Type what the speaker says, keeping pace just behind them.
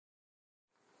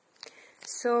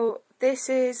So this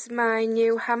is my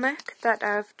new hammock that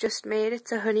I've just made.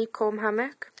 It's a honeycomb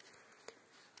hammock.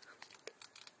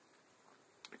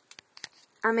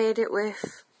 I made it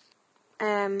with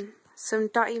some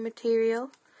dotty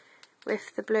material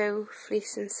with the blue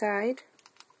fleece inside.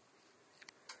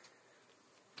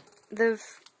 They've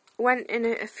went in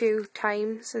it a few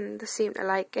times and they seem to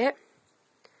like it.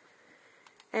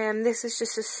 This is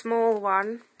just a small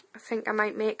one. I think I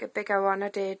might make a bigger one. I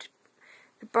did.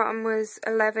 The bottom was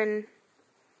 11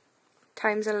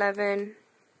 times 11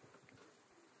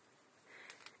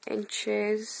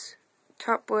 inches.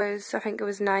 Top was, I think it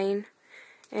was 9.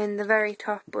 And the very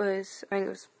top was, I think it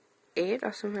was 8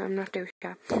 or something, I'm not too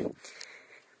sure.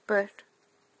 But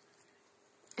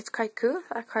it's quite cool,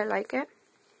 I quite like it.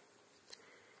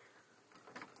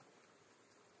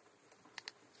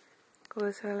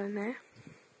 Goes well in there.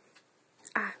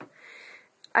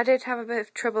 I did have a bit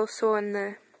of trouble sewing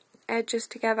the edges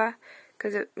together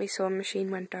because my sewing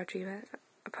machine went dodgy, but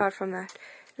apart from that,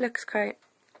 it looks I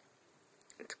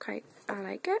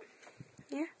like it.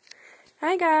 Yeah.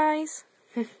 Hi guys.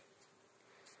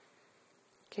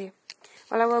 Okay.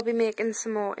 Well, I will be making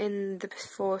some more in the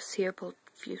foreseeable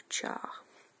future.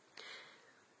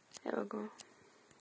 There we go.